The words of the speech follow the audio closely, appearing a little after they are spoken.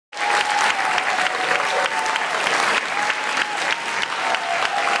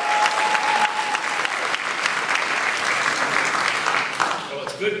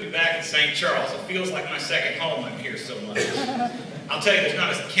St. Charles. It feels like my second home. I'm here so much. I'll tell you, there's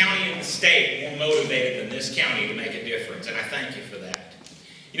not a county in the state more motivated than this county to make a difference, and I thank you for that.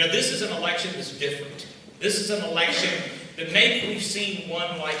 You know, this is an election that's different. This is an election that maybe we've seen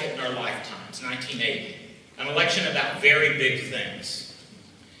one like it in our lifetimes, 1980. An election about very big things.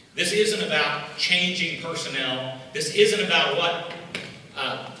 This isn't about changing personnel. This isn't about what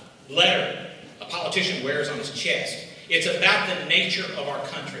letter a politician wears on his chest. It's about the nature of our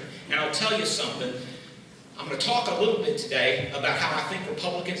country. And I'll tell you something. I'm going to talk a little bit today about how I think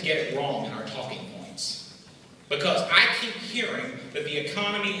Republicans get it wrong in our talking points. Because I keep hearing that the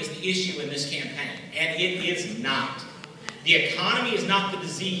economy is the issue in this campaign. And it is not. The economy is not the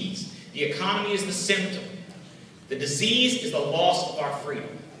disease. The economy is the symptom. The disease is the loss of our freedom.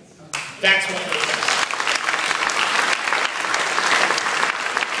 That's what we're saying.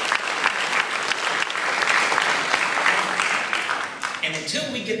 And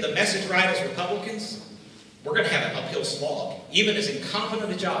until we get the message right as Republicans, we're going to have an uphill slog, even as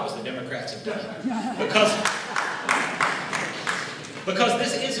incompetent a job as the Democrats have done. Because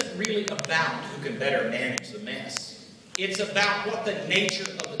this isn't really about who can better manage the mess. It's about what the nature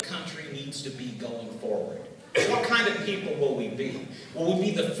of the country needs to be going forward. What kind of people will we be? Will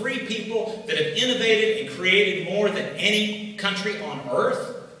we be the free people that have innovated and created more than any country on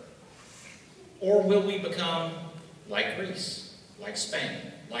earth? Or will we become like Greece, like Spain,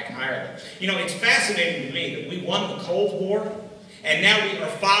 like Ireland? You know, it's fascinating to me that we won the Cold War, and now we are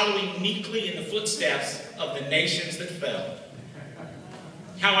following meekly in the footsteps of the nations that fell.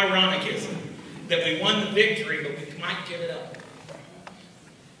 How ironic is it that we won the victory, but we might give it up?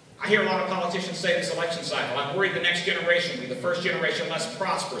 I hear a lot of politicians say this election cycle, I'm worried the next generation will be the first generation less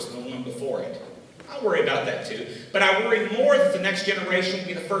prosperous than the one before it. I worry about that too. But I worry more that the next generation will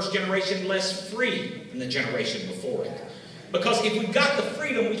be the first generation less free than the generation before it. Because if we've got the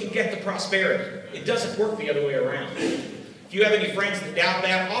freedom, we can get the prosperity. It doesn't work the other way around. If you have any friends that doubt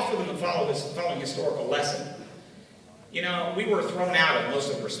that, offer them the following historical lesson. You know, we were thrown out of most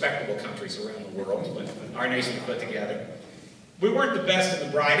of the respectable countries around the world when our nation was put together. We weren't the best and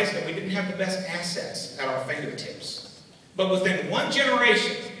the brightest, and we didn't have the best assets at our fingertips. But within one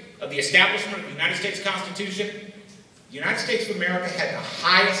generation of the establishment of the United States Constitution, the United States of America had the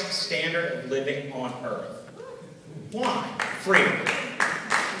highest standard of living on earth. Why? Freedom.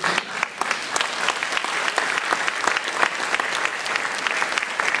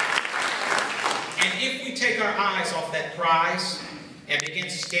 And if we take our eyes off that prize and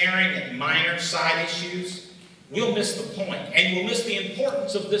begin staring at minor side issues, we'll miss the point, and we'll miss the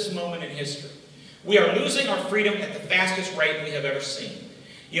importance of this moment in history. We are losing our freedom at the fastest rate we have ever seen.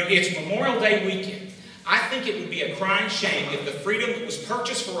 You know, it's Memorial Day weekend. I think it would be a crying shame if the freedom that was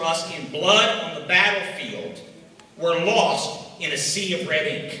purchased for us in blood on the battlefield were lost in a sea of red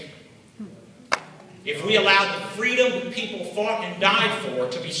ink. If we allowed the freedom that people fought and died for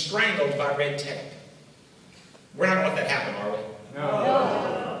to be strangled by red tape. We're not going to let that happen, are we?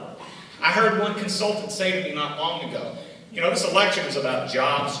 No. I heard one consultant say to me not long ago, you know, this election is about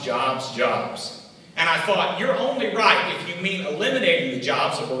jobs, jobs, jobs. And I thought, you're only right if you mean eliminating the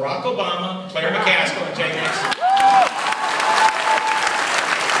jobs of Barack Obama, Claire McCaskill, and Jay Nixon.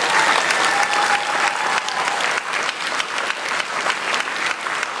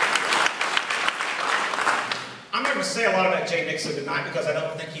 I'm not going to say a lot about Jay Nixon tonight because I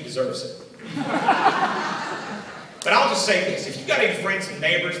don't think he deserves it. But I'll just say this. If you've got any friends and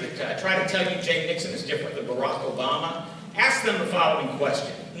neighbors that try to tell you Jay Nixon is different than Barack Obama, ask them the following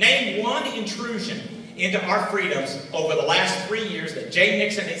question. Name one intrusion into our freedoms over the last 3 years that Jay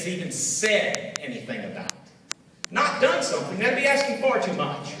Nixon has even said anything about. Not done something. That'd be asking far too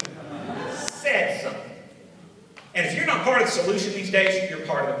much. Said something. And if you're not part of the solution these days, you're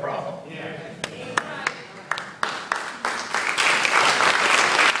part of the problem. Yeah.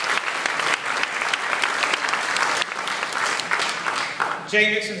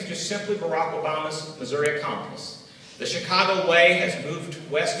 Jay Nixon is just simply Barack Obama's Missouri accomplice. The Chicago way has moved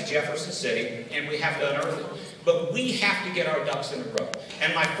west to Jefferson City, and we have to unearth it. But we have to get our ducks in a row.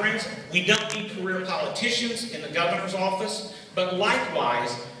 And my friends, we don't need career politicians in the governor's office, but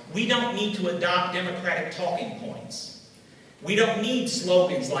likewise, we don't need to adopt Democratic talking points. We don't need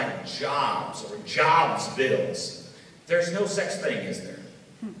slogans like jobs or jobs bills. There's no such thing, is there?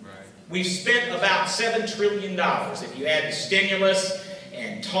 Right. We've spent about $7 trillion if you add the stimulus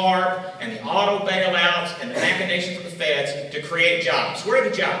and TARP and the auto bailouts and the machinations of the feds to create jobs. Where are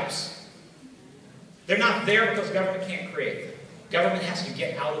the jobs? They're not there because government can't create them. Government has to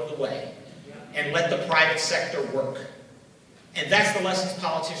get out of the way and let the private sector work. And that's the lessons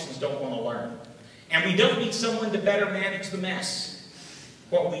politicians don't want to learn. And we don't need someone to better manage the mess.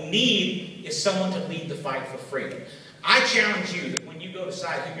 What we need is someone to lead the fight for freedom. I challenge you that when you go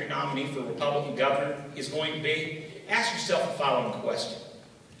decide who your nominee for Republican governor is going to be, ask yourself the following question.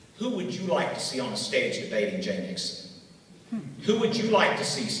 Who would you like to see on a stage debating Jay Nixon? Who would you like to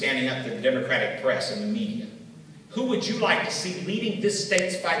see standing up to the Democratic press and the media? Who would you like to see leading this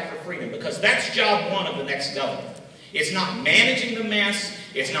state's fight for freedom? Because that's job one of the next governor. It's not managing the mess.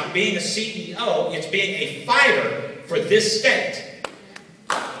 It's not being a CEO. It's being a fighter for this state.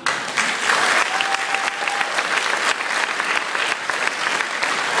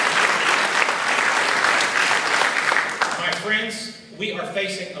 My friends, we are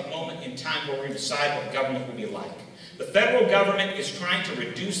facing a moment in time where we decide what government will be like. The federal government is trying to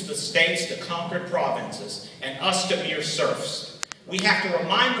reduce the states to conquered provinces and us to mere serfs. We have to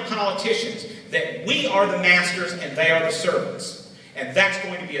remind the politicians that we are the masters and they are the servants. And that's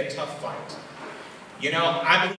going to be a tough fight. You know, I believe